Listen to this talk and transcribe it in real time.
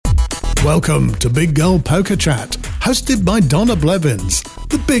Welcome to Big Girl Poker Chat, hosted by Donna Blevins,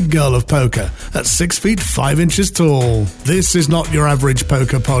 the big girl of poker at 6 feet 5 inches tall. This is not your average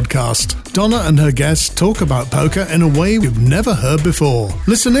poker podcast. Donna and her guests talk about poker in a way you've never heard before.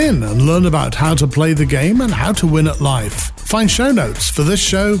 Listen in and learn about how to play the game and how to win at life. Find show notes for this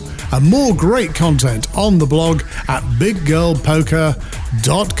show and more great content on the blog at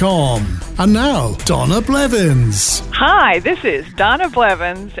biggirlpoker.com. And now, Donna Blevins. Hi, this is Donna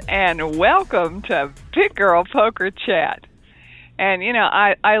Blevins, and welcome to Big Girl Poker Chat. And, you know,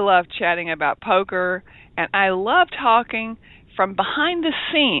 I love chatting about poker, and I love talking from behind the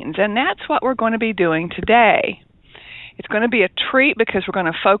scenes, and that's what we're going to be doing today. It's going to be a treat because we're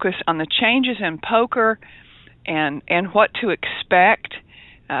going to focus on the changes in poker and what to expect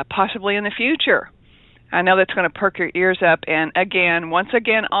possibly in the future. I know that's going to perk your ears up, and once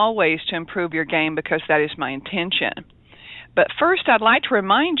again, always to improve your game because that is my intention. But first, I'd like to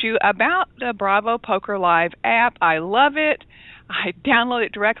remind you about the Bravo Poker Live app. I love it. I download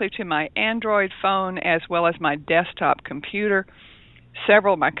it directly to my Android phone as well as my desktop computer.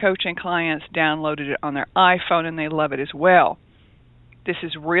 Several of my coaching clients downloaded it on their iPhone, and they love it as well. This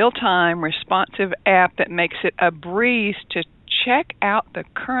is real-time, responsive app that makes it a breeze to check out the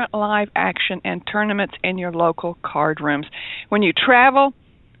current live action and tournaments in your local card rooms. When you travel,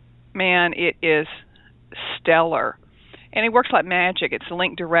 man, it is stellar. And it works like magic. It's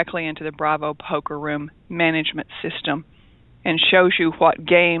linked directly into the Bravo Poker Room management system and shows you what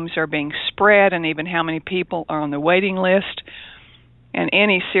games are being spread and even how many people are on the waiting list. And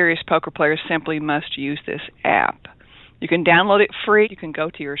any serious poker player simply must use this app. You can download it free. You can go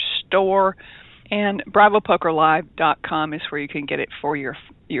to your store, and BravoPokerLive.com is where you can get it for your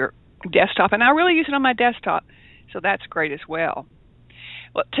desktop. And I really use it on my desktop, so that's great as well.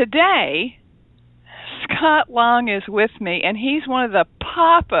 Well, today, Scott Long is with me, and he's one of the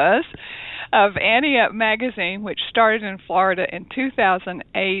papas of Ante Up Magazine, which started in Florida in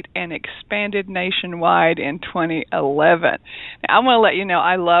 2008 and expanded nationwide in 2011. Now, I want to let you know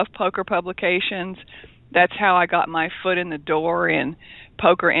I love poker publications. That's how I got my foot in the door in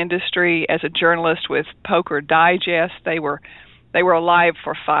poker industry as a journalist with Poker Digest. They were alive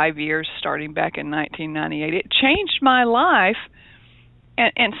for 5 years, starting back in 1998. It changed my life.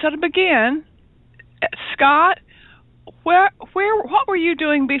 And so to begin, Scott, what were you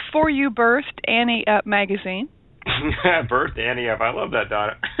doing before you birthed Ante Up Magazine? Birthed Ante Up. I love that,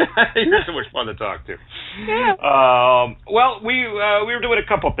 Donna. You're so much fun to talk to. Yeah. Well, we were doing a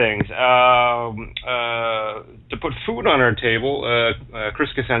couple things. To put food on our table, Chris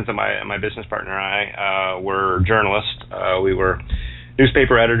Cosenza, my business partner, and I were journalists. We were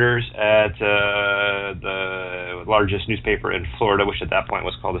newspaper editors at the largest newspaper in Florida, which at that point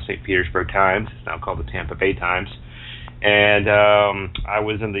was called the St. Petersburg Times. It's now called the Tampa Bay Times. And I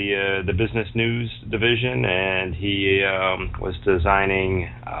was in the business news division, and he was designing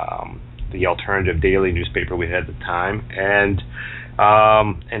the alternative daily newspaper we had at the time. And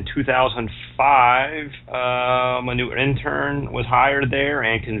in 2005, a new intern was hired there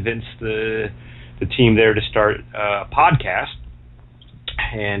and convinced the team there to start a podcast.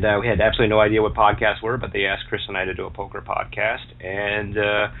 And we had absolutely no idea what podcasts were, but they asked Chris and I to do a poker podcast. And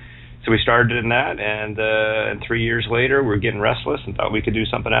so we started in that, and 3 years later, we were getting restless and thought we could do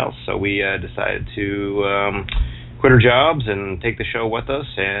something else. So we decided to quit our jobs and take the show with us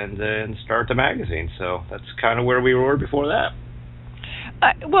and start the magazine. So that's kind of where we were before that.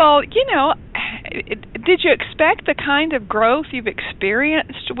 Well, you know, did you expect the kind of growth you've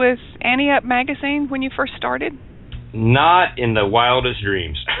experienced with Ante Up Magazine when you first started? Not in the wildest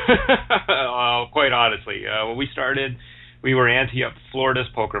dreams, quite honestly. When we started, we were Ante Up Florida's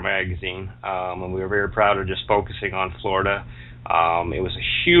poker magazine, and we were very proud of just focusing on Florida. It was a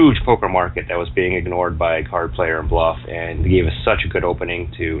huge poker market that was being ignored by Card Player and Bluff, and it gave us such a good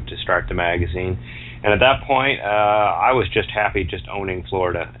opening to start the magazine. And at that point, I was just happy just owning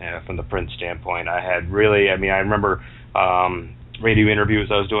Florida from the print standpoint. I remember radio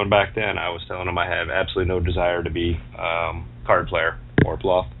interviews I was doing back then. I was telling them I have absolutely no desire to be Card Player or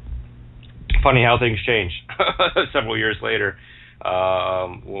Bluff. Funny how things change several years later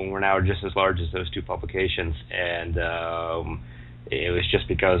when we're now just as large as those two publications. And it was just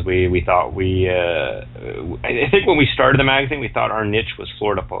because we thought I think when we started the magazine, we thought our niche was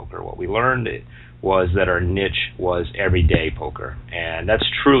Florida poker. What we learned was that our niche was everyday poker. And that's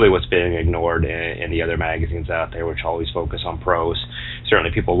truly what's being ignored in the other magazines out there, which always focus on pros.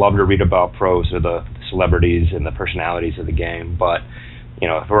 Certainly people love to read about pros or the celebrities and the personalities of the game, but you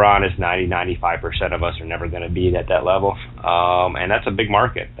know, if we're honest, 90-95% of us are never going to be at that level, and that's a big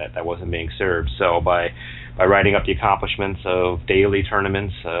market that wasn't being served. So by by writing up the accomplishments of daily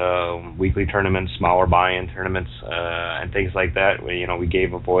tournaments, weekly tournaments, smaller buy-in tournaments, and things like that. We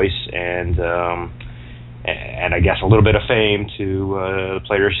gave a voice and I guess a little bit of fame to the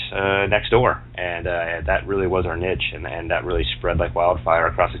players next door, and that really was our niche, and that really spread like wildfire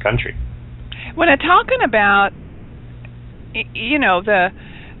across the country. When I'm talking about, the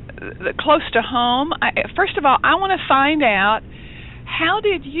close to home, first of all, I want to find out, how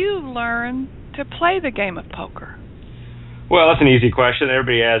did you learn to play the game of poker? Well, that's an easy question.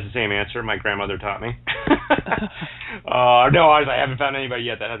 Everybody has the same answer. My grandmother taught me. No, I haven't found anybody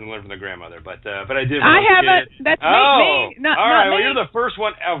yet that hasn't learned from their grandmother, but I did. I haven't. Kid. That's me. Not all right. Me. Well, you're the first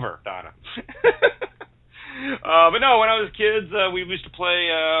one ever, Donna. But no, when I was kids, we used to play.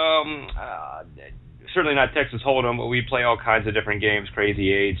 Certainly not Texas Hold'em, but we play all kinds of different games,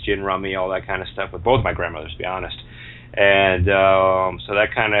 Crazy Eights, Gin Rummy, all that kind of stuff with both of my grandmothers, to be honest. And so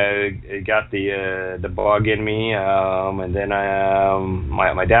that kind of got the bug in me. And then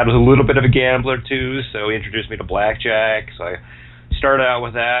my dad was a little bit of a gambler too, so he introduced me to blackjack. So I started out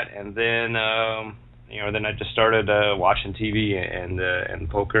with that, and then then I just started watching TV and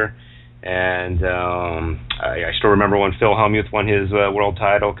poker. And I still remember when Phil Hellmuth won his world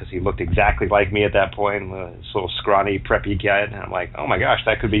title, because he looked exactly like me at that point, this little scrawny, preppy kid. And I'm like, oh my gosh,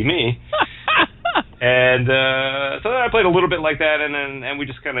 that could be me. And so then I played a little bit like that, and we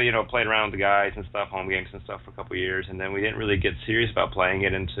just kind of played around with the guys and stuff, home games and stuff for a couple of years, and then we didn't really get serious about playing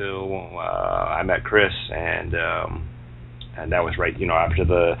it until I met Chris, and that was right after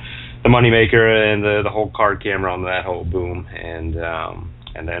the Moneymaker and the whole card camera and that whole boom, and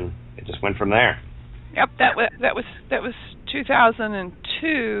then it just went from there. Yep, that was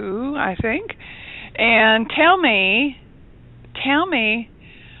 2002, I think. And tell me,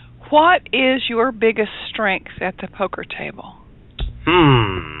 what is your biggest strength at the poker table?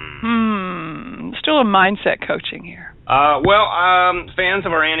 Still a mindset coaching here. Fans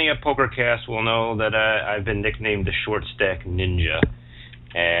of our Ante Up PokerCast will know that I've been nicknamed the Short Stack Ninja.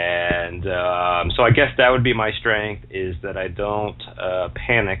 And so I guess that would be my strength, is that I don't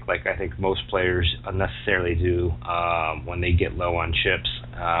panic like I think most players unnecessarily do when they get low on chips.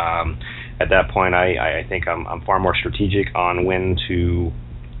 At that point, I think I'm far more strategic on when to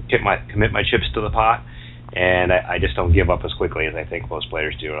commit my chips to the pot, and I just don't give up as quickly as I think most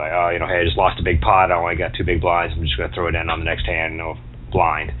players do. Like, hey, I just lost a big pot, I only got 2 big blinds, I'm just going to throw it in on the next hand,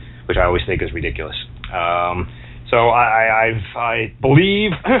 blind, which I always think is ridiculous. So I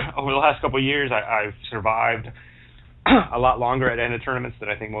believe over the last couple of years I've survived a lot longer at end of tournaments than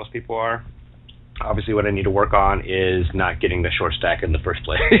I think most people are. Obviously, what I need to work on is not getting the short stack in the first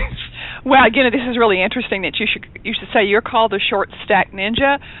place. Well, this is really interesting that you should say you're called the Short Stack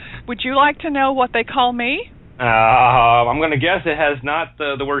Ninja. Would you like to know what they call me? I'm going to guess it has not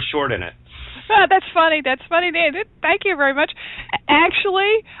the word short in it. That's funny. Thank you very much.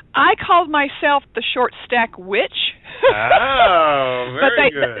 Actually, I called myself the Short Stack Witch. Oh, very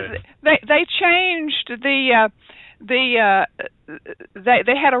good. They changed they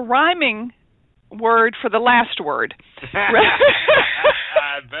had a rhyming word for the last word.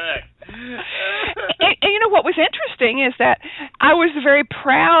 I bet. And what was interesting is that I was very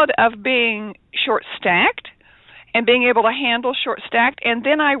proud of being short stacked and being able to handle short stacked, and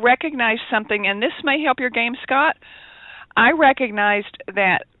then I recognized something, and this may help your game, Scott. I recognized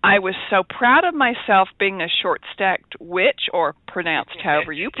that I was so proud of myself being a short stacked witch, or pronounced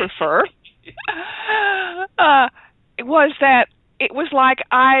however you prefer, it was like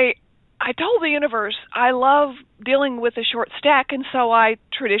I told the universe I love dealing with a short stack, and so I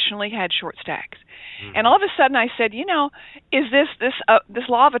traditionally had short stacks. Mm-hmm. And all of a sudden I said, is this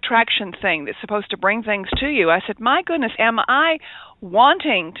law of attraction thing that's supposed to bring things to you? I said, my goodness, am I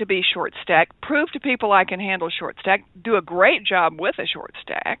wanting to be short stack, prove to people I can handle short stack, do a great job with a short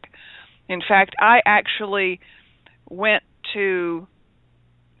stack. In fact, I actually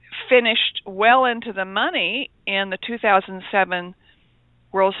finished well into the money in the 2007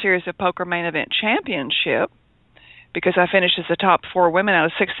 World Series of Poker Main Event Championship, because I finished as the top 4 women out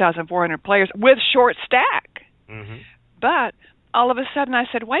of 6,400 players with short stack. Mm-hmm. But all of a sudden I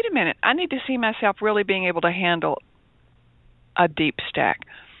said, wait a minute, I need to see myself really being able to handle a deep stack.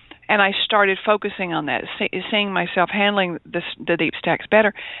 And I started focusing on that, seeing myself handling the deep stacks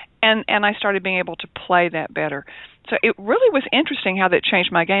better, and I started being able to play that better. So it really was interesting how that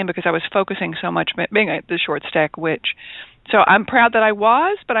changed my game, because I was focusing so much being the short stack witch. So I'm proud that I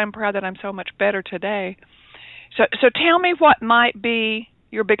was, but I'm proud that I'm so much better today. So tell me what might be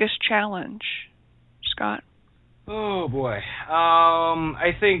your biggest challenge, Scott? Oh boy.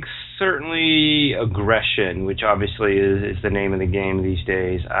 I think certainly aggression, which obviously is the name of the game these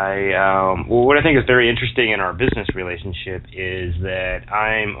days. What I think is very interesting in our business relationship is that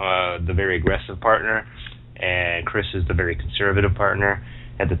I'm the very aggressive partner, and Chris is the very conservative partner.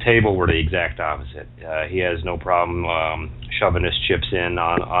 At the table, we're the exact opposite. He has no problem shoving his chips in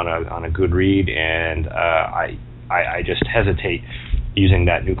on a good read, and I just hesitate using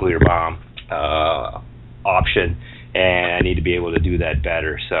that nuclear bomb option, and I need to be able to do that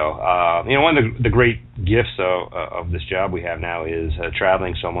better. So, one of the great gifts of this job we have now is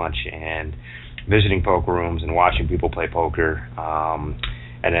traveling so much and visiting poker rooms and watching people play poker.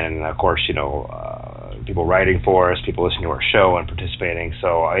 And then, of course, people writing for us, people listening to our show and participating.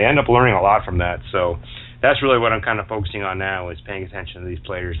 So I end up learning a lot from that. So that's really what I'm kind of focusing on now, is paying attention to these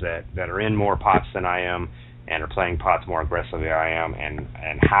players that are in more pots than I am and are playing pots more aggressively than I am,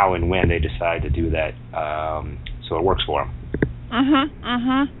 and how and when they decide to do that, so it works for them.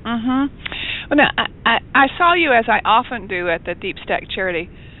 Well, now, I saw you, as I often do, at the Deep Stack Charity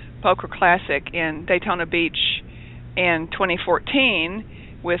Poker Classic in Daytona Beach in 2014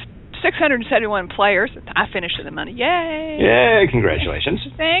 with 671 players. I finished with the money. Yay! Yay, congratulations.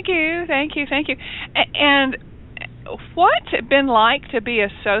 Thank you. And what's it been like to be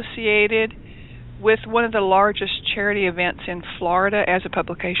associated with one of the largest charity events in Florida as a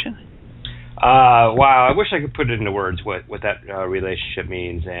publication? Wow, I wish I could put it into words what that relationship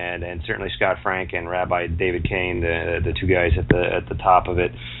means, and certainly Scott Frank and Rabbi David Kane, the two guys at the top of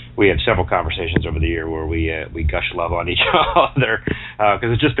it. We have several conversations over the year where we gush love on each other,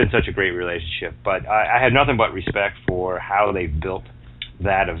 because it's just been such a great relationship. But I had nothing but respect for how they built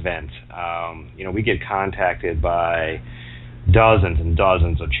that event. We get contacted by dozens and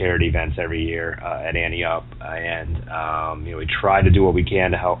dozens of charity events every year at Ante Up, and we try to do what we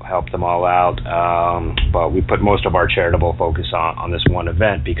can to help them all out, but we put most of our charitable focus on this one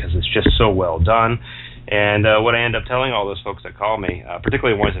event because it's just so well done. And what I end up telling all those folks that call me,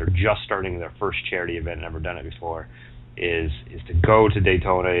 particularly ones that are just starting their first charity event, never done it before, is to go to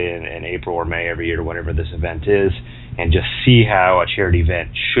Daytona in April or May every year, whenever this event is, and just see how a charity event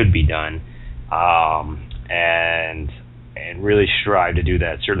should be done, and really strive to do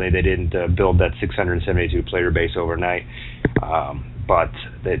that. Certainly they didn't build that 672 player base overnight, but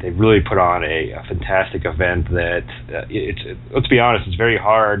they really put on a fantastic event that, let's be honest, it's very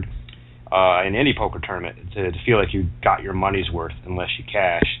hard in any poker tournament to feel like you got your money's worth unless you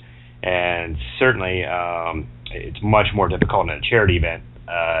cash. And certainly it's much more difficult in a charity event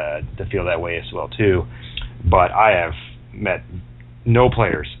to feel that way as well too. But I have met no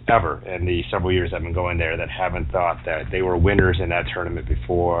players ever in the several years I've been going there that haven't thought that they were winners in that tournament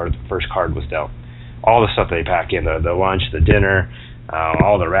before the first card was dealt. All the stuff they pack in, the lunch, the dinner,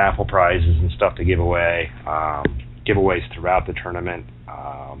 all the raffle prizes and stuff to give away, giveaways throughout the tournament,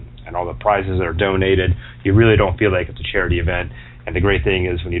 and all the prizes that are donated. You really don't feel like it's a charity event. And the great thing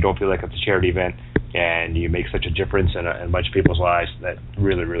is, when you don't feel like it's a charity event and you make such a difference in a bunch of people's lives, that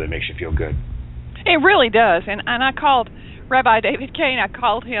really, really makes you feel good. It really does. And I called Rabbi David Kane. I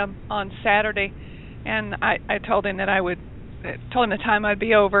called him on Saturday, and I told him that told him the time I'd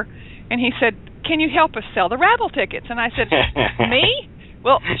be over, and he said, "Can you help us sell the raffle tickets?" And I said, "Me?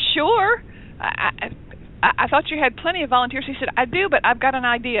 Well, sure. I thought you had plenty of volunteers." He said, "I do, but I've got an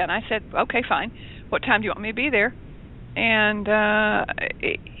idea." And I said, "Okay, fine. What time do you want me to be there?" And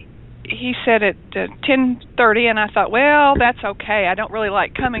he said at 10:30, and I thought, well, that's okay. I don't really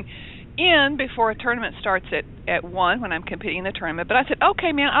like coming in before a tournament starts at 1 when I'm competing in the tournament. But I said,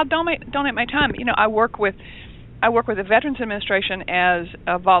 okay, man, I'll donate my time. I work with the Veterans Administration as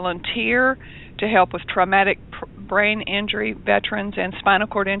a volunteer to help with traumatic brain injury veterans and spinal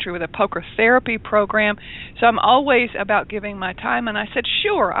cord injury with a poker therapy program. So I'm always about giving my time. And I said,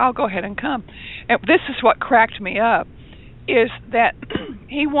 sure, I'll go ahead and come. And this is what cracked me up, is that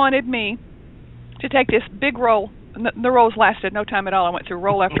he wanted me to take this big roll. The rolls lasted no time at all. I went through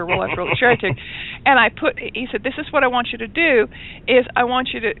roll after roll after roll of cherry tick. And he said, this is what I want you to do, is I want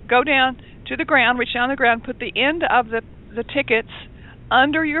you to go down to the ground, reach down the ground, put the end of the tickets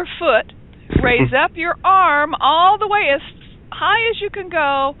under your foot, raise up your arm all the way as high as you can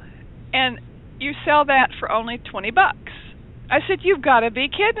go, and you sell that for only $20. I said, you've got to be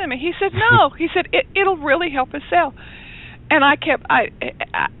kidding me. He said, no. He said, it'll really help us sell. And I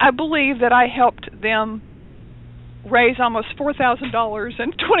believe that I helped them raise almost $4,000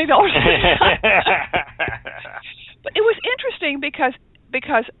 and $20. But it was interesting because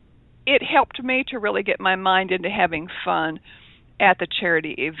it helped me to really get my mind into having fun at the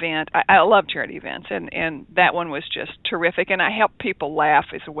charity event. I love charity events, and that one was just terrific. And I helped people laugh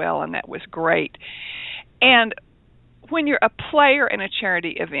as well, and that was great. And when you're a player in a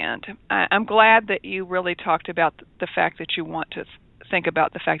charity event, I'm glad that you really talked about the fact that you want to think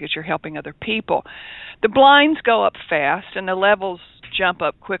about the fact that you're helping other people. The blinds go up fast and the levels jump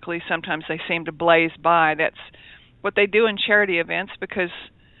up quickly. Sometimes they seem to blaze by. That's what they do in charity events because,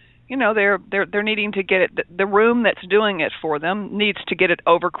 you know, they're needing to get it. The room that's doing it for them needs to get it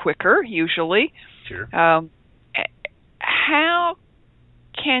over quicker, usually. Sure. How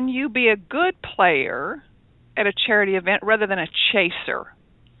can you be a good player at a charity event rather than a chaser?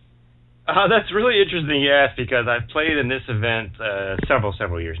 That's really interesting you asked because I've played in this event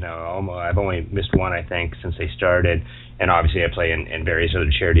several years now. I've only missed one, I think, since they started, and obviously I play in various other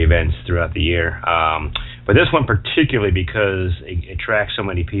charity events throughout the year. But this one particularly because it attracts so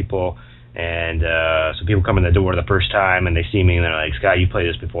many people, and so people come in the door the first time and they see me and they're like, "Scott, you played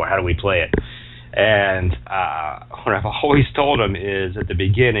this before. How do we play it?" And what I've always told them is at the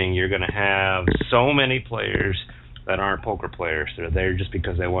beginning you're going to have so many players that aren't poker players. They're there just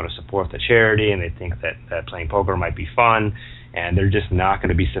because they want to support the charity and they think that playing poker might be fun, and they're just not going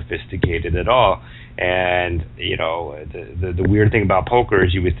to be sophisticated at all. And, you know, the weird thing about poker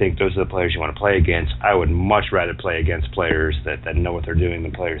is you would think those are the players you want to play against. I would much rather play against players that know what they're doing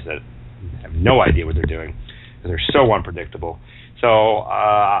than players that have no idea what they're doing, because they're so unpredictable. So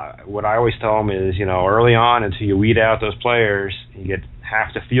what I always tell them is, you know, early on until you weed out those players, you get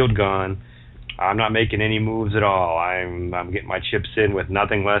half the field gone. I'm not making any moves at all. I'm getting my chips in with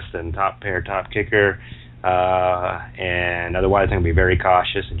nothing less than top pair, top kicker, and otherwise I'm going to be very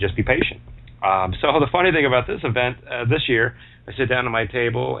cautious and just be patient. So the funny thing about this event this year, I sit down at my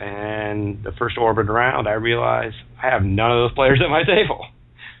table, and the first orbit round, I realize I have none of those players at my table.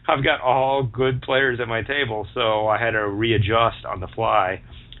 I've got all good players at my table, so I had to readjust on the fly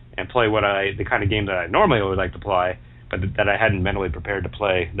and play the kind of game that I normally would like to play, but that I hadn't mentally prepared to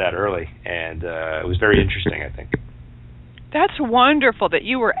play that early, and it was very interesting, I think. That's wonderful that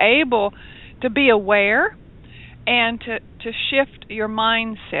you were able to be aware and to shift your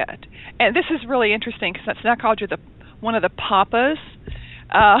mindset. And this is really interesting because I called you one of the papas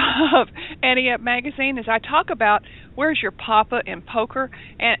of Ante Up Magazine, as I talk about where's your papa in poker,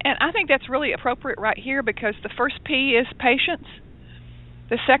 and I think that's really appropriate right here because the first P is patience.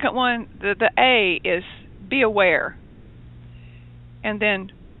 The second one, the A, is be aware. And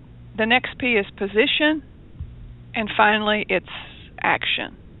then the next P is position, and finally it's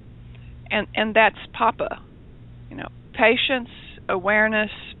action. And that's Papa. You know, patience, awareness,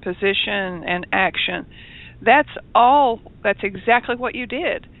 position, and action. That's exactly what you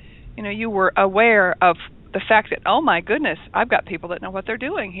did. You know, you were aware of the fact that, oh my goodness, I've got people that know what they're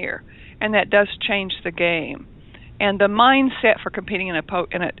doing here. And that does change the game. And the mindset for competing in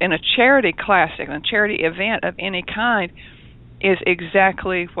a charity classic, a charity event of any kind, is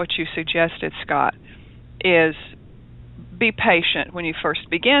exactly what you suggested, Scott, is be patient when you first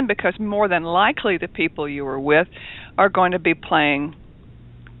begin, because more than likely the people you were with are going to be playing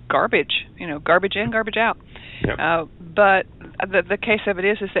garbage, garbage in, garbage out. Yep. But the case of it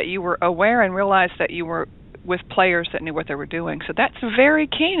is that you were aware and realized that you were with players that knew what they were doing. So that's very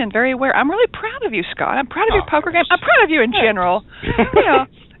keen and very aware. I'm really proud of you, Scott. I'm proud of your poker game. I'm proud of you in general.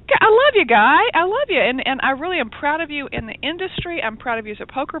 I love you, Guy. I love you, and I really am proud of you in the industry. I'm proud of you as a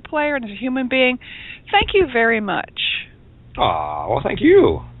poker player and as a human being. Thank you very much. Well, thank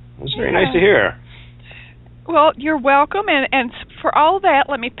you. It was very nice to hear. Well, you're welcome, and for all that,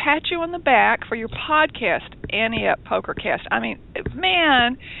 let me pat you on the back for your podcast, Ante Up PokerCast. I mean,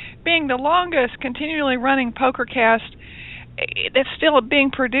 man, being the longest continually running PokerCast that's still being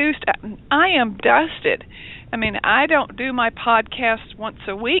produced, I am dusted. I mean, I don't do my podcasts once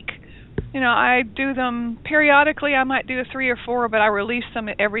a week. I do them periodically. I might do 3 or 4, but I release them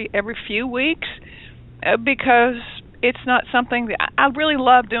every few weeks because it's not something that I really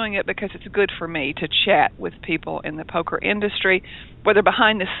love doing it, because it's good for me to chat with people in the poker industry, whether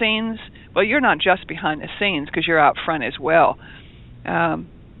behind the scenes. Well, you're not just behind the scenes because you're out front as well.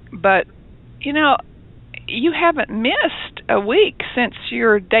 But, you haven't missed a week since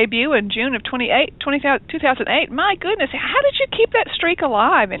your debut in June of 2008. My goodness, how did you keep that streak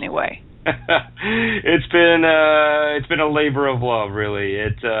alive anyway? It's been a labor of love, really.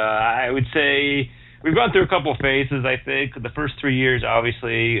 I would say we've gone through a couple phases, I think. The first 3 years,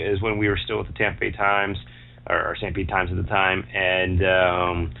 obviously, is when we were still at the Tampa Bay Times, or St. Pete Times at the time,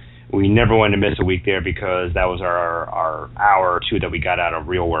 and we never wanted to miss a week there because that was our hour or two that we got out of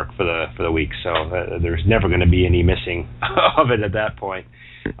real work for the week. So there's never going to be any missing of it at that point.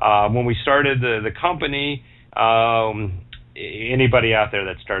 When we started the company, anybody out there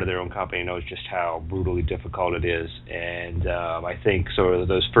that started their own company knows just how brutally difficult it is. And I think sort of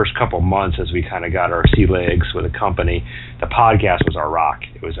those first couple months as we kind of got our sea legs with the company, the podcast was our rock.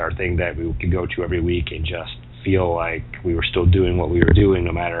 It was our thing that we could go to every week and just feel like we were still doing what we were doing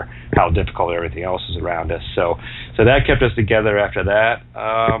no matter how difficult everything else was around us. So that kept us together after that.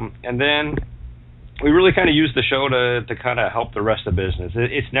 And then we really kind of used the show to kind of help the rest of the business.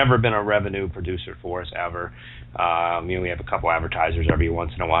 It's never been a revenue producer for us ever. We have a couple advertisers every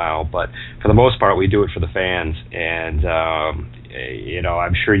once in a while, but for the most part, we do it for the fans. And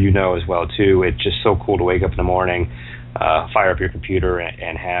I'm sure you know as well too. It's just so cool to wake up in the morning, fire up your computer,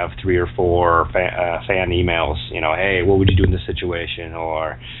 and have 3 or 4 fan emails. Hey, what would you do in this situation?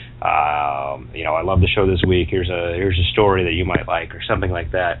 Or I love the show this week. Here's a story that you might like, or something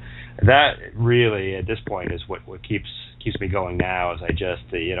like that. That really, at this point, is what keeps me going now. Is I just,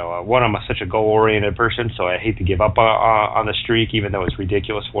 one, I'm such a goal-oriented person, so I hate to give up on the streak, even though it's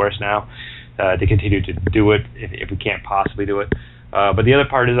ridiculous for us now to continue to do it if we can't possibly do it. But the other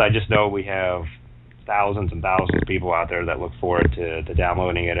part is I just know we have thousands and thousands of people out there that look forward to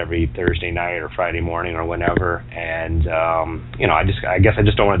downloading it every Thursday night or Friday morning or whenever. And, I guess I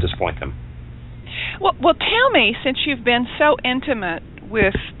just don't want to disappoint them. Well, tell me, since you've been so intimate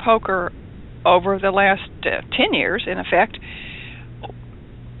with poker over the last 10 years, in effect,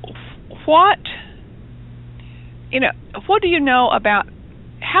 what do you know about,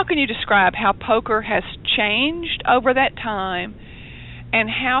 how can you describe how poker has changed over that time, and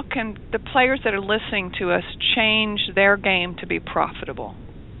how can the players that are listening to us change their game to be profitable?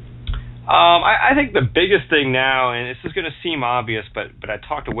 I think the biggest thing now, and this is going to seem obvious, but I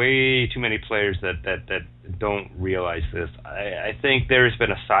talk to way too many players that don't realize this. I think there's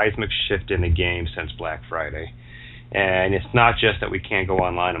been a seismic shift in the game since Black Friday, and it's not just that we can't go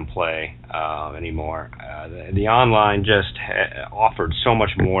online and play anymore. The online just offered so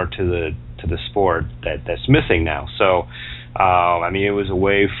much more to the sport that's missing now. So. It was a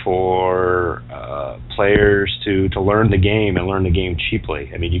way for players to learn the game and learn the game cheaply.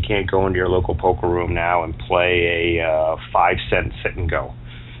 You can't go into your local poker room now and play a 5-cent sit and go,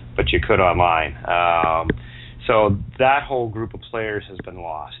 but you could online. So that whole group of players has been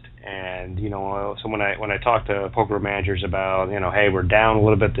lost. And so when I talk to poker managers about hey, we're down a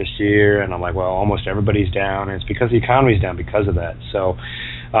little bit this year, and I'm like, well, almost everybody's down, and it's because the economy's down because of that. So.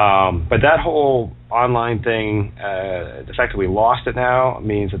 But that whole online thing, the fact that we lost it now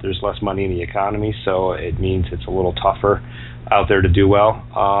means that there's less money in the economy, so it means it's a little tougher out there to do well.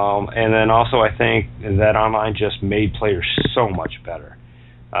 And then also I think that online just made players so much better.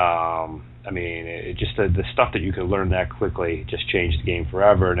 Just the stuff that you could learn that quickly just changed the game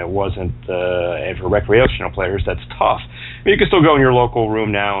forever, and it wasn't, and for recreational players, that's tough. You can still go in your local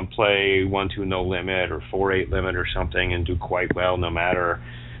room now and play 1-2 no limit or 4-8 limit or something and do quite well no matter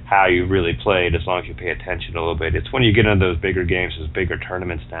how you really played, as long as you pay attention a little bit. It's when you get into those bigger games, those bigger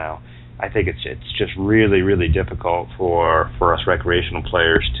tournaments now, I think it's just really, really difficult for us recreational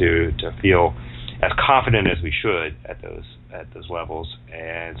players to feel as confident as we should at those levels,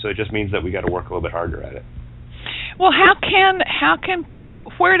 and so it just means that we got to work a little bit harder at it. Well,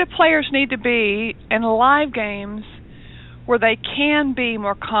 where do players need to be in live games where they can be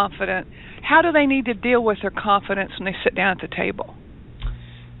more confident? How do they need to deal with their confidence when they sit down at the table?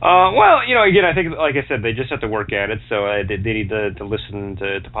 Again, I think, like I said, they just have to work at it. So they need to listen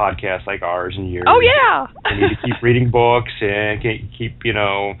to podcasts like ours and yours. Oh, yeah. They need to keep reading books and keep,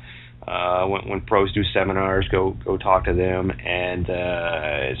 when pros do seminars, go talk to them. And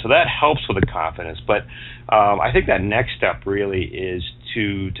so that helps with the confidence. But I think that next step really is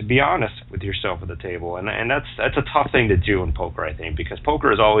to be honest with yourself at the table. And that's a tough thing to do in poker, I think, because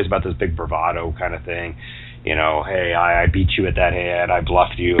poker is always about this big bravado kind of thing. Hey, I beat you at that hand, I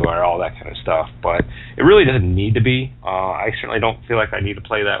bluffed you, or all that kind of stuff. But it really doesn't need to be. I certainly don't feel like I need to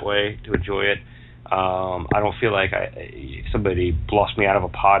play that way to enjoy it. I don't feel like if somebody bluffs me out of a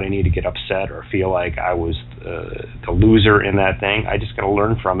pot, I need to get upset or feel like I was the loser in that thing. I just got to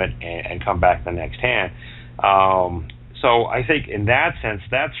learn from it and come back the next hand. So I think in that sense,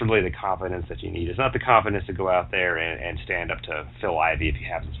 that's really the confidence that you need. It's not the confidence to go out there and stand up to Phil Ivey if he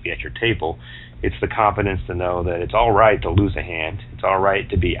happens to be at your table. It's the confidence to know that it's all right to lose a hand. It's all right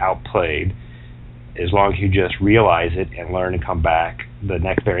to be outplayed, as long as you just realize it and learn and come back the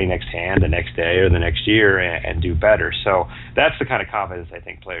very next hand, the next day, or the next year and do better. So that's the kind of confidence I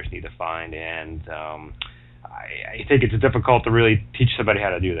think players need to find. And I think it's difficult to really teach somebody how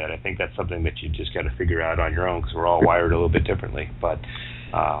to do that. I think that's something that you just got to figure out on your own, because we're all wired a little bit differently. But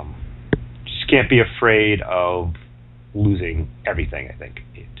just can't be afraid of losing everything, I think,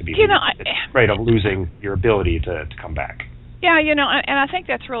 to be afraid of losing your ability to come back. Yeah, and I think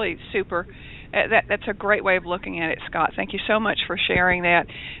that's really super. That's a great way of looking at it, Scott. Thank you so much for sharing that,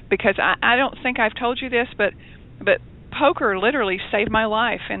 because I don't think I've told you this, but poker literally saved my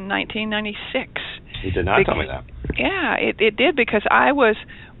life in 1996. You did not tell me that. Yeah, it did, because I was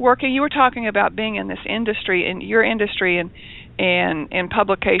working. You were talking about being in this industry, in your industry, and in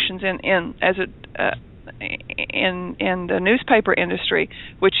publications, in the newspaper industry,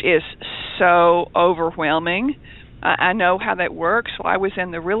 which is so overwhelming. I know how that works. Well, I was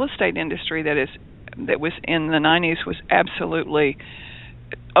in the real estate industry that was in the 90s was absolutely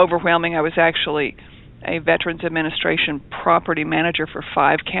overwhelming. I was actually a Veterans Administration property manager for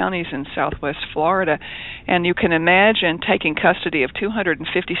 5 counties in Southwest Florida, and you can imagine taking custody of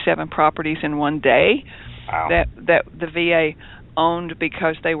 257 properties in one day. Wow. that the VA owned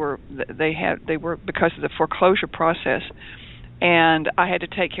because they were because of the foreclosure process. And I had to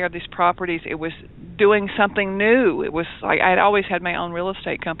take care of these properties. It was doing something new. It was like I had always had my own real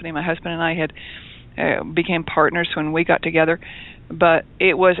estate company. My husband and I had became partners when we got together, but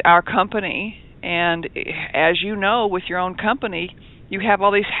it was our company. And as you know, with your own company, you have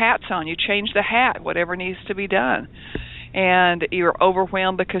all these hats on. You change the hat, whatever needs to be done. And you're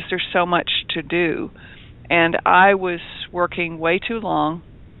overwhelmed because there's so much to do. And I was working way too long.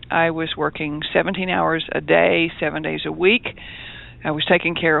 I was working 17 hours a day, 7 days a week. I was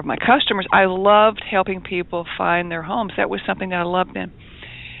taking care of my customers. I loved helping people find their homes. That was something that I loved in.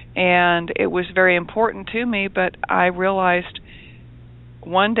 And it was very important to me, but I realized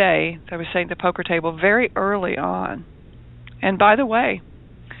one day I was sitting at the poker table very early on. And by the way,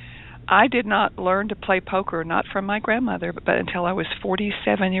 I did not learn to play poker, not from my grandmother, but until I was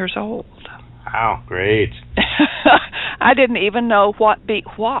 47 years old. Wow, great. I didn't even know what beat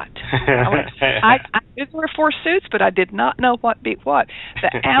what. I knew there were 4 suits, but I did not know what beat what.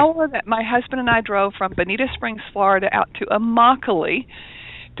 The hour that my husband and I drove from Bonita Springs, Florida, out to Immokalee,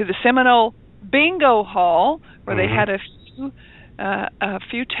 to the Seminole Bingo Hall, where they had a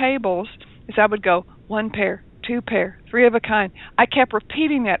few tables, is I would go 1 pair, 2 pair, 3 of a kind. I kept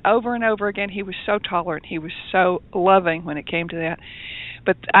repeating that over and over again. He was so tolerant. He was so loving when it came to that.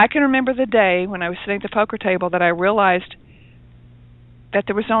 But I can remember the day when I was sitting at the poker table that I realized that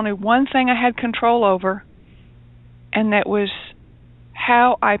there was only one thing I had control over, and that was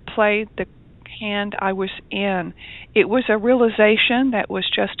how I played the hand I was in. It was a realization that was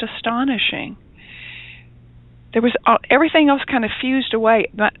just astonishing. There was everything else kind of fused away,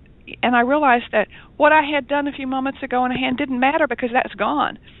 and I realized that what I had done a few moments ago in a hand didn't matter because that's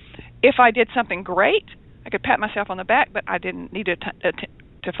gone. If I did something great, I could pat myself on the back, but I didn't need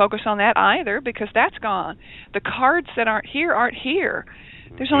to focus on that either because that's gone. The cards that aren't here.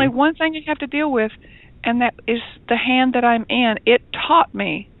 There's only one thing I have to deal with, and that is the hand that I'm in. It taught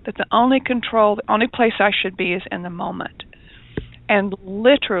me that the only place I should be is in the moment. And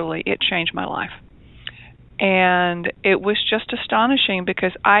literally, it changed my life. And it was just astonishing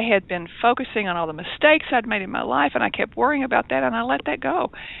because I had been focusing on all the mistakes I'd made in my life, and I kept worrying about that, and I let that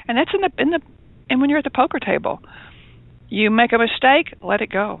go. And that's and when you're at the poker table, you make a mistake, let it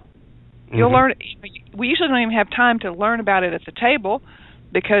go. You'll learn. We usually don't even have time to learn about it at the table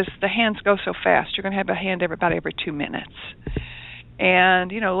because the hands go so fast. You're going to have a hand about every 2 minutes.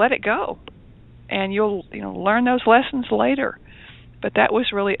 And, let it go. And you'll, learn those lessons later. But that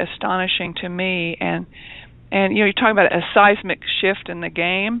was really astonishing to me. And you're talking about a seismic shift in the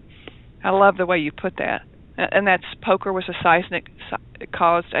game. I love the way you put that. And that's poker was it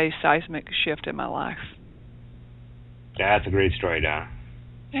caused a seismic shift in my life. That's a great story, Donna.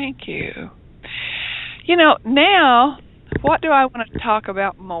 Thank you. Now, what do I want to talk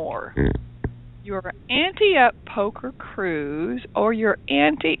about more? Your Ante-Up Poker Cruise or your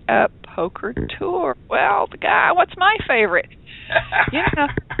Ante-Up Poker Tour? Well, what's my favorite?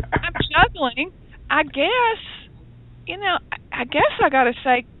 I'm juggling. I guess I got to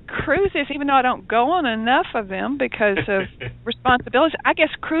say cruises, even though I don't go on enough of them because of responsibilities. I guess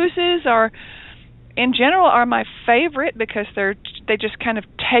cruises in general are my favorite because they just kind of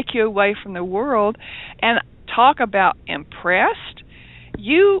take you away from the world. And talk about impressed.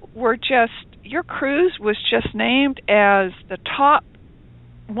 Your cruise was just named as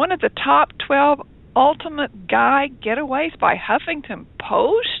one of the top 12 ultimate guy getaways by Huffington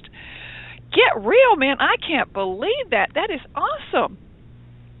Post. Get real, man. I can't believe that. That is awesome.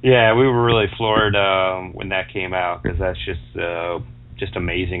 Yeah, we were really floored when that came out because that's just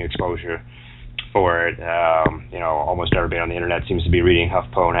amazing exposure for it. Almost everybody on the internet seems to be reading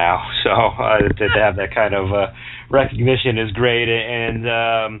HuffPo now, so to have that kind of recognition is great.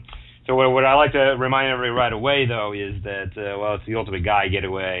 And So what I like to remind everybody right away, though, is that, it's the ultimate guy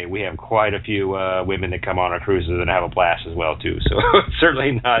getaway. We have quite a few women that come on our cruises and have a blast as well, too. So it's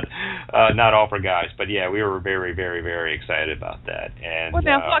certainly not all for guys. But, yeah, we were very, very, very excited about that. And well,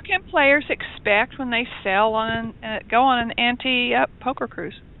 now, what can players expect when they go on an anti-poker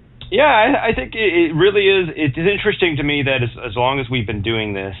cruise? Yeah, I think it really is. It's interesting to me that as long as we've been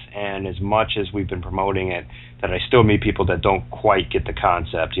doing this and as much as we've been promoting it, that I still meet people that don't quite get the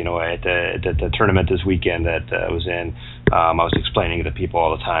concept. At the tournament this weekend that I was in, I was explaining it to people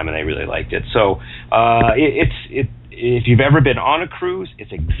all the time, and they really liked it. So if you've ever been on a cruise,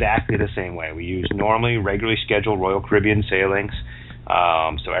 it's exactly the same way. We use normally regularly scheduled Royal Caribbean sailings.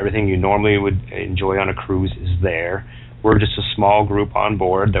 So everything you normally would enjoy on a cruise is there. We're just a small group on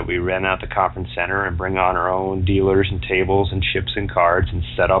board that we rent out the conference center and bring on our own dealers and tables and chips and cards and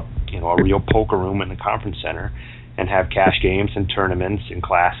set up, a real poker room in the conference center and have cash games and tournaments and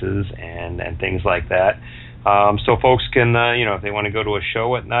classes and things like that. So folks can, if they want to go to a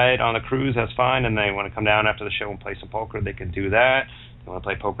show at night on a cruise, that's fine. And they want to come down after the show and play some poker, they can do that. If they want to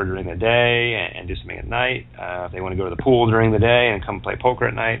play poker during the day and do something at night. If they want to go to the pool during the day and come play poker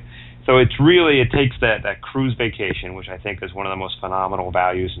at night. So it takes that cruise vacation, which I think is one of the most phenomenal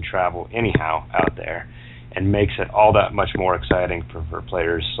values in travel anyhow out there, and makes it all that much more exciting for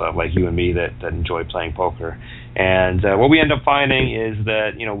players like you and me that enjoy playing poker. And what we end up finding is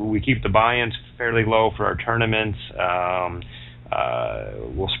that, we keep the buy-ins fairly low for our tournaments.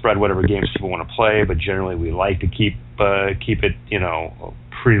 We'll spread whatever games people want to play, but generally we like to keep it,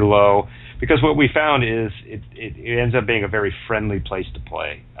 pretty low. Because what we found is it ends up being a very friendly place to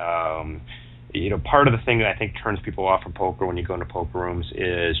play. Part of the thing that I think turns people off from poker when you go into poker rooms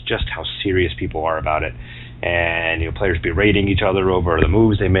is just how serious people are about it. And, players berating each other over the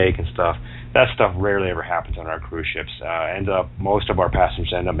moves they make and stuff. That stuff rarely ever happens on our cruise ships. Most of our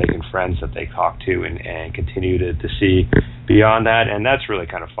passengers end up making friends that they talk to and continue to see beyond that. And that's really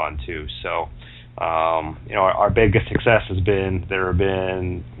kind of fun, too. So, our biggest success has been there have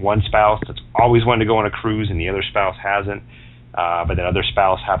been one spouse that's always wanted to go on a cruise and the other spouse hasn't, but that other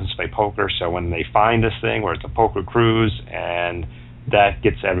spouse happens to play poker. So when they find this thing where it's a poker cruise, and that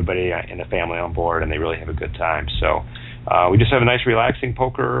gets everybody in the family on board and they really have a good time. So we just have a nice relaxing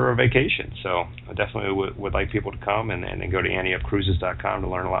poker vacation. So I definitely would like people to come and go to anteupcruises.com to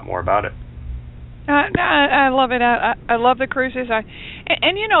learn a lot more about it. I love it. I love the cruises.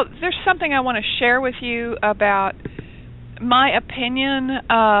 And there's something I want to share with you about my opinion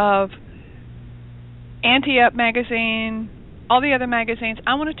of Ante Up magazine, all the other magazines.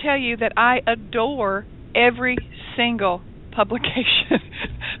 I want to tell you that I adore every single publication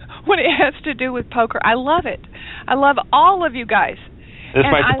when it has to do with poker. I love it. I love all of you guys. This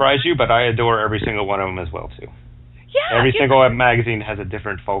might surprise you, but I adore every single one of them as well, too. Yeah, every single magazine has a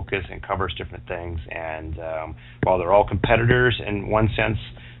different focus and covers different things. And while they're all competitors in one sense,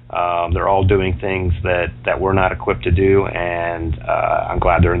 they're all doing things that we're not equipped to do, and I'm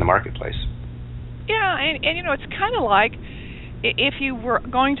glad they're in the marketplace. Yeah, and it's kind of like if you were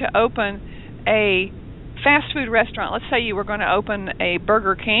going to open a fast food restaurant. Let's say you were going to open a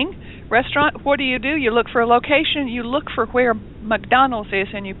Burger King restaurant. What do? You look for a location. You look for where McDonald's is,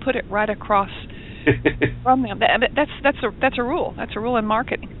 and you put it right across from them. That's a rule. That's a rule in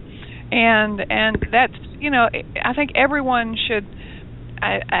marketing, and that's I think everyone should.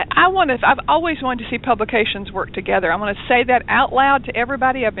 I've always wanted to see publications work together. I want to say that out loud to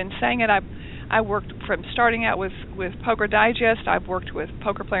everybody. I've been saying it. I worked from starting out with Poker Digest. I've worked with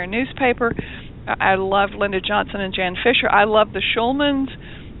Poker Player Newspaper. I love Linda Johnson and Jan Fisher. I love the Schulmans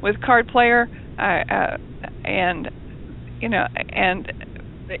with Card Player, and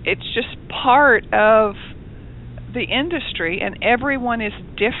it's just part of the industry, and everyone is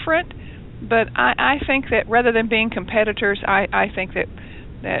different. But I think that rather than being competitors, I think that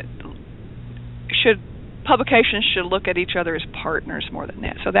publications should look at each other as partners more than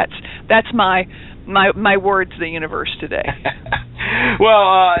that. So that's my words to the universe today.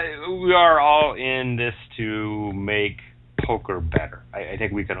 Well, we are all in this to make poker better. I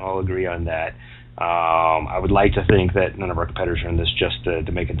think we can all agree on that. I would like to think that none of our competitors are in this just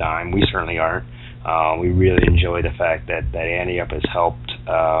to make a dime. We certainly aren't. We really enjoy the fact that Ante Up has helped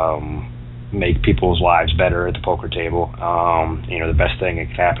make people's lives better at the poker table. The best thing that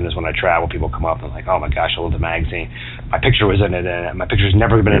can happen is when I travel, people come up and like, oh my gosh, I love the magazine. My picture was in it, and my picture's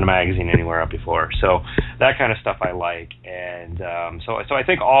never been in a magazine anywhere before. So that kind of stuff I like, and so I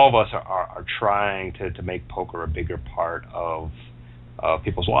think all of us are trying to make poker a bigger part of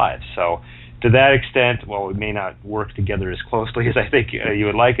people's lives. So to that extent, while we may not work together as closely as I think you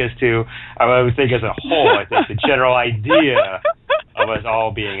would like us to, I would think as a whole, I think the general idea of us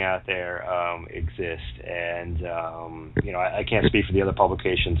all being out there exist. And I can't speak for the other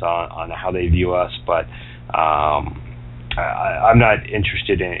publications on how they view us, but I'm not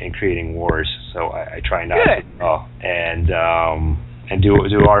interested in creating wars, so I try not to. And do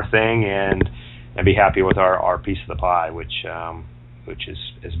our thing and be happy with our piece of the pie, which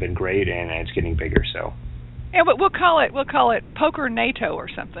has been great, and it's getting bigger. So. Yeah, but we'll call it Poker NATO or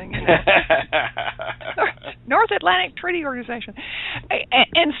something. North Atlantic Treaty Organization.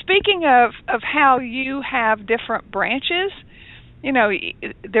 And speaking of how you have different branches,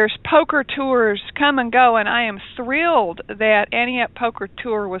 there's poker tours come and go, and I am thrilled that Ante Up Poker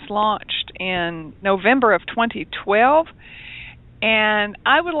Tour was launched in November of 2012. And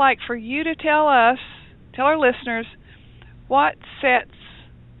I would like for you to tell our listeners, what sets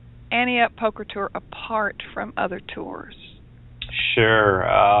Ante Up Poker Tour apart from other tours? Sure.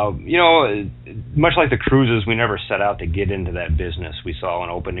 Much like the cruises, we never set out to get into that business. We saw an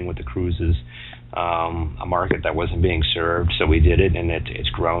opening with the cruises, a market that wasn't being served, so we did it, and it's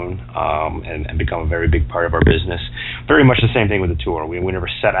grown and become a very big part of our business. Very much the same thing with the tour. We never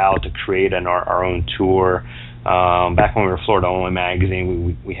set out to create our own tour. Back when we were Florida Only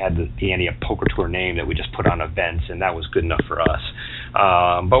magazine, we had the Ante Up Poker Tour name that we just put on events, and that was good enough for us.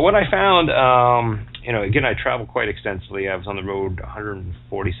 But what I found, again, I traveled quite extensively. I was on the road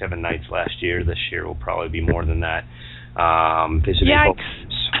 147 nights last year. This year will probably be more than that. Visiting folks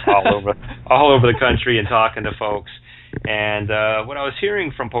all over the country and talking to folks. And what I was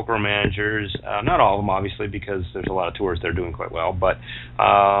hearing from poker managers, not all of them obviously, because there's a lot of tours that are doing quite well, but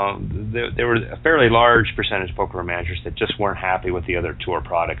there were a fairly large percentage of poker managers that just weren't happy with the other tour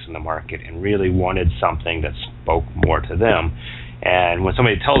products in the market and really wanted something that spoke more to them. And when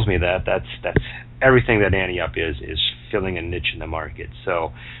somebody tells me that, that's everything that Ante Up is filling a niche in the market.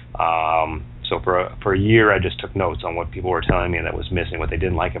 So for a year, I just took notes on what people were telling me that was missing, what they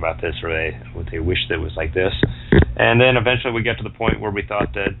didn't like about this, or what they wished that was like this. And then eventually we got to the point where we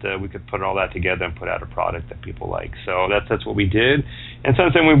thought that we could put all that together and put out a product that people like. So that's what we did. And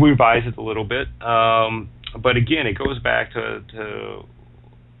since then we revised it a little bit. But again, it goes back to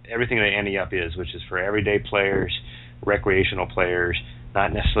everything that Ante Up is, which is for everyday players, recreational players,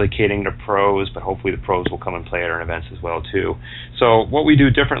 not necessarily catering to pros, but hopefully the pros will come and play at our events as well too. So what we do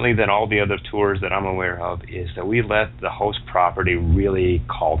differently than all the other tours that I'm aware of is that we let the host property really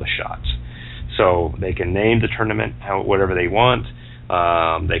call the shots. So they can name the tournament whatever they want.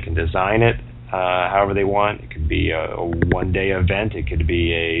 They can design it however they want. It could be a one-day event. It could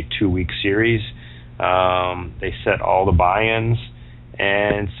be a 2-week series. They set all the buy-ins.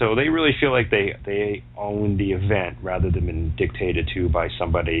 And so they really feel like they own the event rather than being dictated to by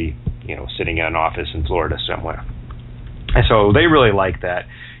somebody, sitting in an office in Florida somewhere. And so they really like that.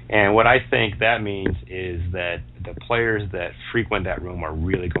 And what I think that means is that the players that frequent that room are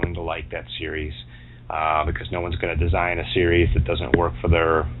really going to like that series because no one's going to design a series that doesn't work for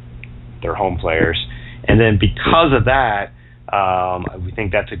their home players. And then because of that, we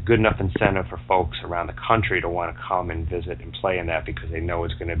think that's a good enough incentive for folks around the country to want to come and visit and play in that because they know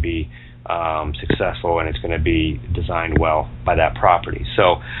it's going to be successful and it's going to be designed well by that property.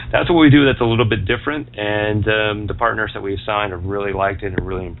 So that's what we do that's a little bit different, and the partners that we've signed have really liked it and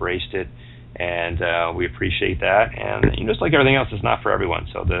really embraced it, and we appreciate that. And just like everything else, it's not for everyone.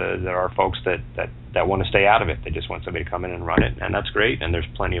 So there are folks that want to stay out of it. They just want somebody to come in and run it, and that's great, and there's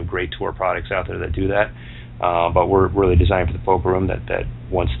plenty of great tour products out there that do that. But we're really designed for the poker room that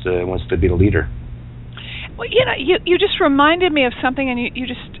wants to be the leader. Well, you just reminded me of something, and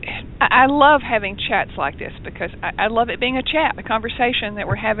I love having chats like this because I love it being a chat, a conversation that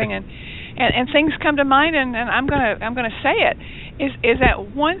we're having, and things come to mind, and I'm gonna say it is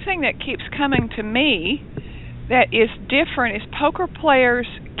that one thing that keeps coming to me that is different is poker players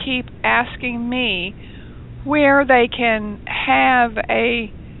keep asking me where they can have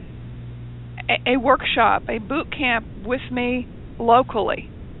a workshop, a boot camp with me locally.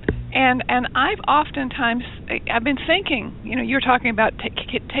 And I've been thinking, you're talking about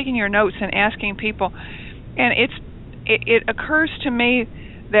taking your notes and asking people, and it occurs to me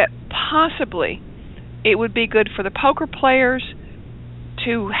that possibly it would be good for the poker players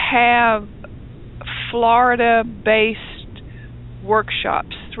to have Florida-based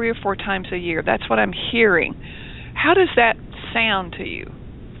workshops 3 or 4 times a year. That's what I'm hearing. How does that sound to you?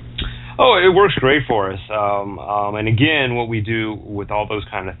 Oh, it works great for us. And again, what we do with all those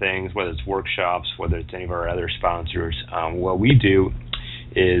kind of things, whether it's workshops, whether it's any of our other sponsors, what we do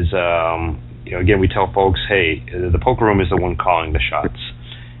is, again, we tell folks, hey, the poker room is the one calling the shots.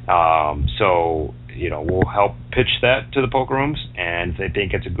 So we'll help pitch that to the poker rooms, and if they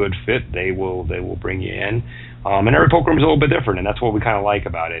think it's a good fit, they will bring you in. And every poker room is a little bit different, and that's what we kind of like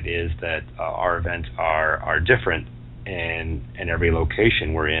about it, is that our events are different in every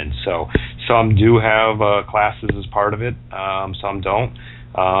location we're in. So some do have classes as part of it, some don't.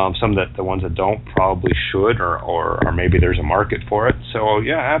 Some that the ones that don't probably should, or maybe there's a market for it. So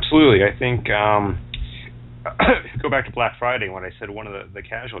yeah, absolutely. I think go back to Black Friday when I said one of the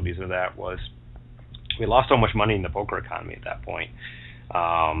casualties of that was we lost so much money in the poker economy at that point.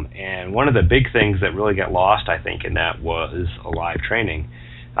 And one of the big things that really got lost, I think, in that was live training.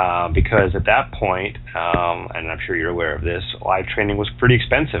 Because at that point, and I'm sure you're aware of this, live training was pretty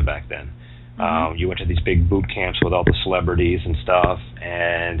expensive back then. You went to these big boot camps with all the celebrities and stuff,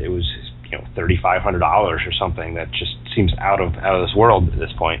 and it was $3,500 or something that just seems out of this world at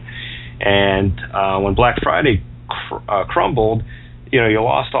this point. And when Black Friday crumbled, you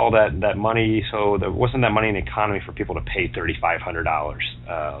lost all that money, so there wasn't that money in the economy for people to pay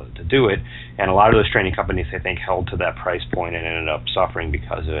 $3,500 to do it. And a lot of those training companies, I think, held to that price point and ended up suffering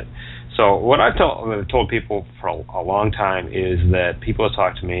because of it. So what I've told people for a long time is that people that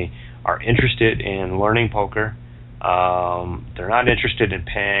talk to me are interested in learning poker. They're not interested in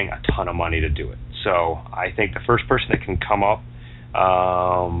paying a ton of money to do it. So I think the first person that can come up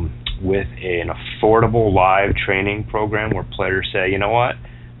with an affordable live training program where players say, you know what,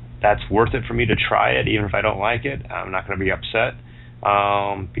 that's worth it for me to try it, even if I don't like it, I'm not going to be upset.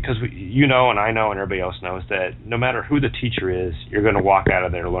 Because and I know and everybody else knows that no matter who the teacher is, you're going to walk out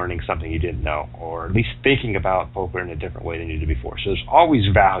of there learning something you didn't know, or at least thinking about poker in a different way than you did before. So there's always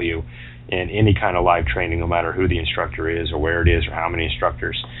value in any kind of live training, no matter who the instructor is or where it is or how many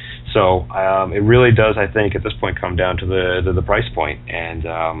instructors. So it really does, I think, at this point come down to the price point. And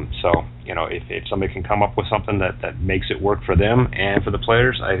if somebody can come up with something that makes it work for them and for the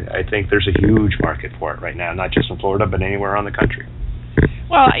players, I think there's a huge market for it right now, not just in Florida, but anywhere around the country.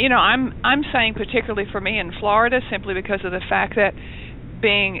 Well, I'm saying particularly for me in Florida, simply because of the fact that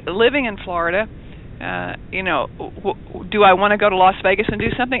living in Florida, do I want to go to Las Vegas and do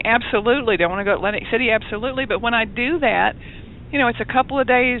something? Absolutely. Do I want to go to Atlantic City? Absolutely. But when I do that, it's a couple of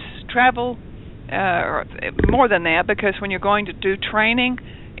days travel, or more than that, because when you're going to do training,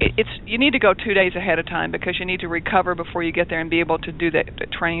 you need to go 2 days ahead of time because you need to recover before you get there and be able to do that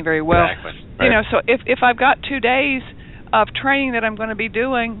training very well. Exactly. Right. So if I've got 2 days of training that I'm going to be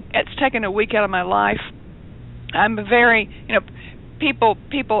doing, it's taking a week out of my life. I'm very,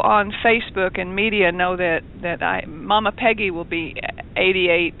 people on Facebook and media know that Mama Peggy will be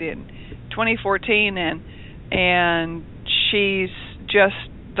 88 in 2014, and she's just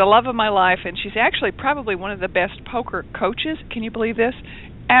the love of my life, and she's actually probably one of the best poker coaches. Can you believe this?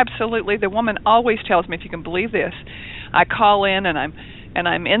 Absolutely. The woman always tells me, if you can believe this, I call in and I'm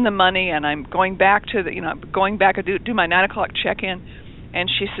in the money, and I'm going back to do my 9:00 check-in, and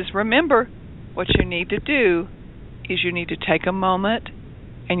she says, remember, what you need to do is you need to take a moment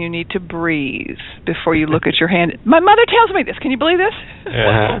and you need to breathe before you look at your hand. My mother tells me this. Can you believe this?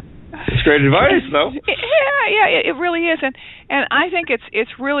 Yeah. It's great advice, though. Yeah, it really is, and I think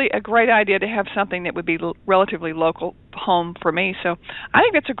it's really a great idea to have something that would be relatively local home for me. So I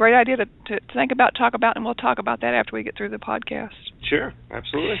think that's a great idea to think about, talk about, and we'll talk about that after we get through the podcast. Sure,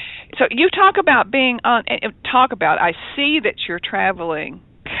 absolutely. So you talk about being on. I see that you're traveling,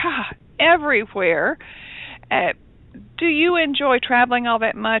 God, everywhere. Do you enjoy traveling all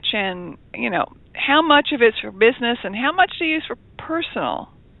that much? And how much of it's for business, and how much do you use for personal?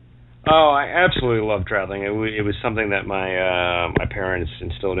 Oh, I absolutely love traveling. It was something that my parents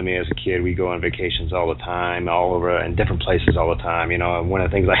instilled in me as a kid. We go on vacations all the time, all over, in different places all the time. One of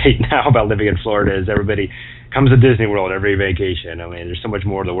the things I hate now about living in Florida is everybody comes to Disney World every vacation. I mean, there's so much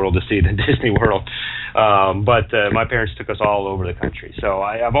more of the world to see than Disney World. But my parents took us all over the country. So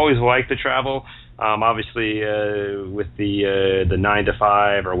I've always liked to travel. Obviously, with the 9 to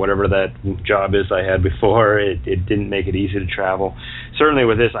 5 or whatever that job is I had before, it didn't make it easy to travel. Certainly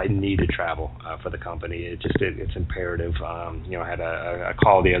with this, I need to travel for the company. It's imperative. I had a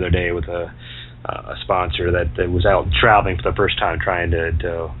call the other day with a sponsor that was out traveling for the first time, trying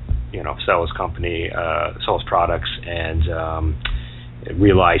to sell his company, sell his products, and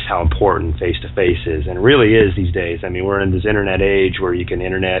realized how important face-to-face is, and it really is these days. I mean, we're in this internet age where you can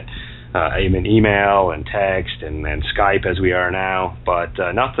even email and text and Skype as we are now, but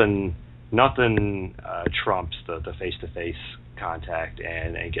nothing trumps the face-to-face contact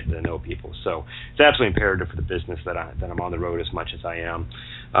and getting to know people. So it's absolutely imperative for the business that I'm on the road as much as I am.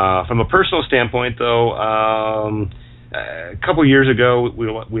 From a personal standpoint, though, a couple years ago,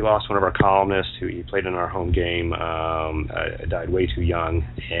 we lost one of our columnists who he played in our home game. Died way too young,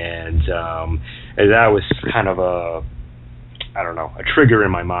 and that was kind of a trigger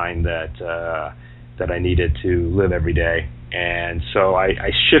in my mind that I needed to live every day. And so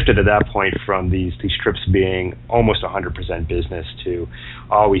I shifted at that point from these trips being almost 100% business to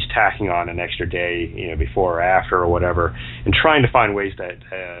always tacking on an extra day, before or after or whatever, and trying to find ways that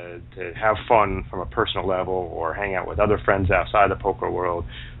to have fun from a personal level, or hang out with other friends outside the poker world,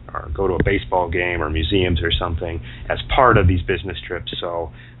 or go to a baseball game or museums or something as part of these business trips. So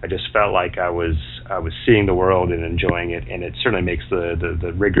I just felt like I was seeing the world and enjoying it, and it certainly makes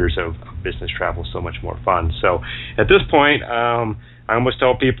the rigors of business travel so much more fun. So at this point, I almost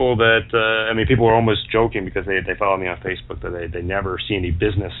tell people that, people are almost joking because they follow me on Facebook, that they never see any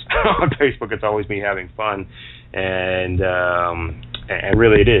business on Facebook. It's always me having fun. And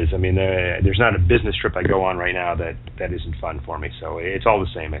really it is. There's not a business trip I go on right now that isn't fun for me. So it's all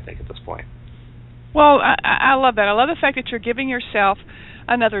the same, I think, at this point. Well, I love that. I love the fact that you're giving yourself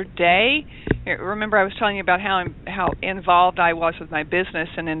another day. Remember, I was telling you about how involved I was with my business,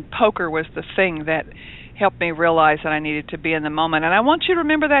 and then poker was the thing that helped me realize that I needed to be in the moment. And I want you to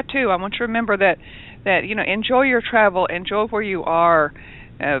remember that too. I want you to remember that enjoy your travel, enjoy where you are,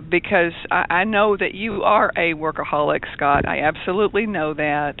 because I know that you are a workaholic, Scott. I absolutely know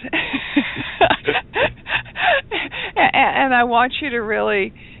that. And I want you to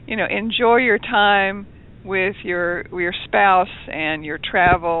really, enjoy your time with your spouse and your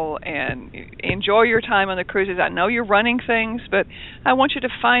travel, and enjoy your time on the cruises. I know you're running things, but I want you to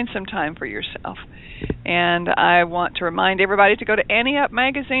find some time for yourself. And I want to remind everybody to go to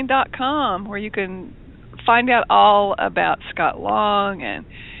anteupmagazine.com, where you can find out all about Scott Long and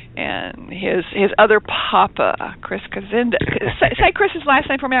his other papa, Chris Cosenza. Say Chris's last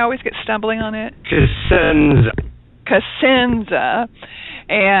name for me. I always get stumbling on it. Cosenza.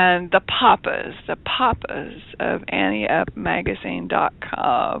 And the papas of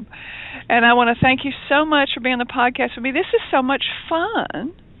anteupmagazine.com. And I want to thank you so much for being on the podcast with me. This is so much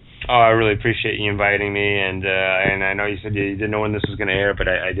fun. Oh, I really appreciate you inviting me, and I know you said you didn't know when this was going to air, but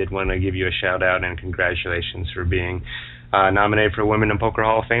I did want to give you a shout-out and congratulations for being nominated for Women in Poker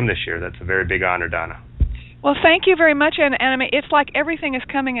Hall of Fame this year. That's a very big honor, Donna. Well, thank you very much, and it's like everything is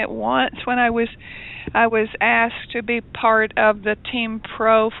coming at once. When I was asked to be part of the team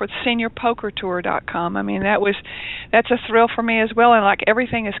pro for SeniorPokerTour.com, that's a thrill for me as well, and like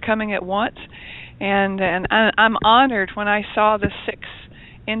everything is coming at once, and I'm honored when I saw the 6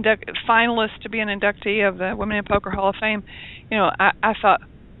 finalists to be an inductee of the Women in Poker Hall of Fame. I thought,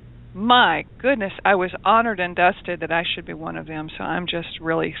 my goodness, I was honored and dusted that I should be one of them. So I'm just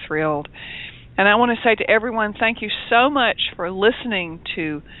really thrilled. And I want to say to everyone, thank you so much for listening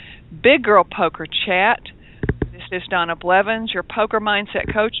to Big Girl Poker Chat. This is Donna Blevins, your poker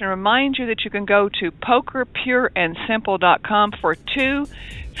mindset coach, and remind you that you can go to pokerpureandsimple.com for 2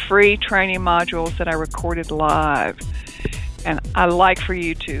 free training modules that I recorded live. And I'd like for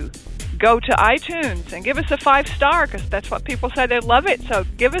you to go to iTunes and give us a 5-star, because that's what people say. They love it. So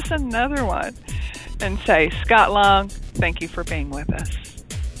give us another one and say, Scott Long, thank you for being with us.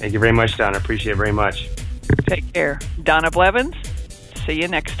 Thank you very much, Donna. Appreciate it very much. Take care. Donna Blevins, see you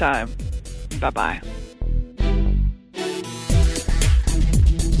next time. Bye-bye.